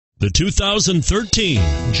The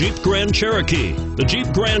 2013 Jeep Grand Cherokee. The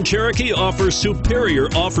Jeep Grand Cherokee offers superior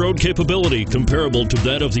off-road capability comparable to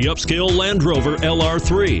that of the upscale Land Rover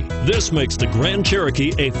LR3. This makes the Grand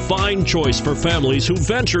Cherokee a fine choice for families who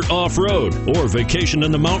venture off-road or vacation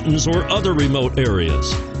in the mountains or other remote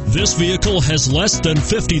areas. This vehicle has less than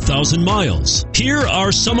 50,000 miles. Here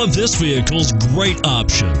are some of this vehicle's great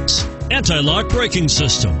options: anti-lock braking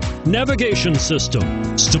system, navigation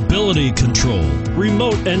system, stability control,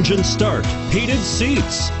 remote engine start, heated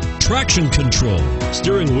seats, traction control,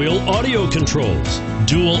 steering wheel audio controls,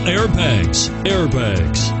 dual airbags,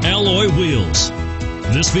 alloy wheels.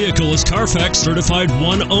 This vehicle is Carfax certified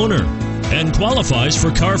one owner and qualifies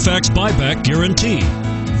for Carfax buyback guarantee.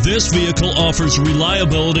 This vehicle offers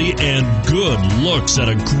reliability and good looks at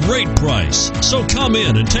a great price. So come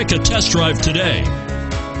in and take a test drive today.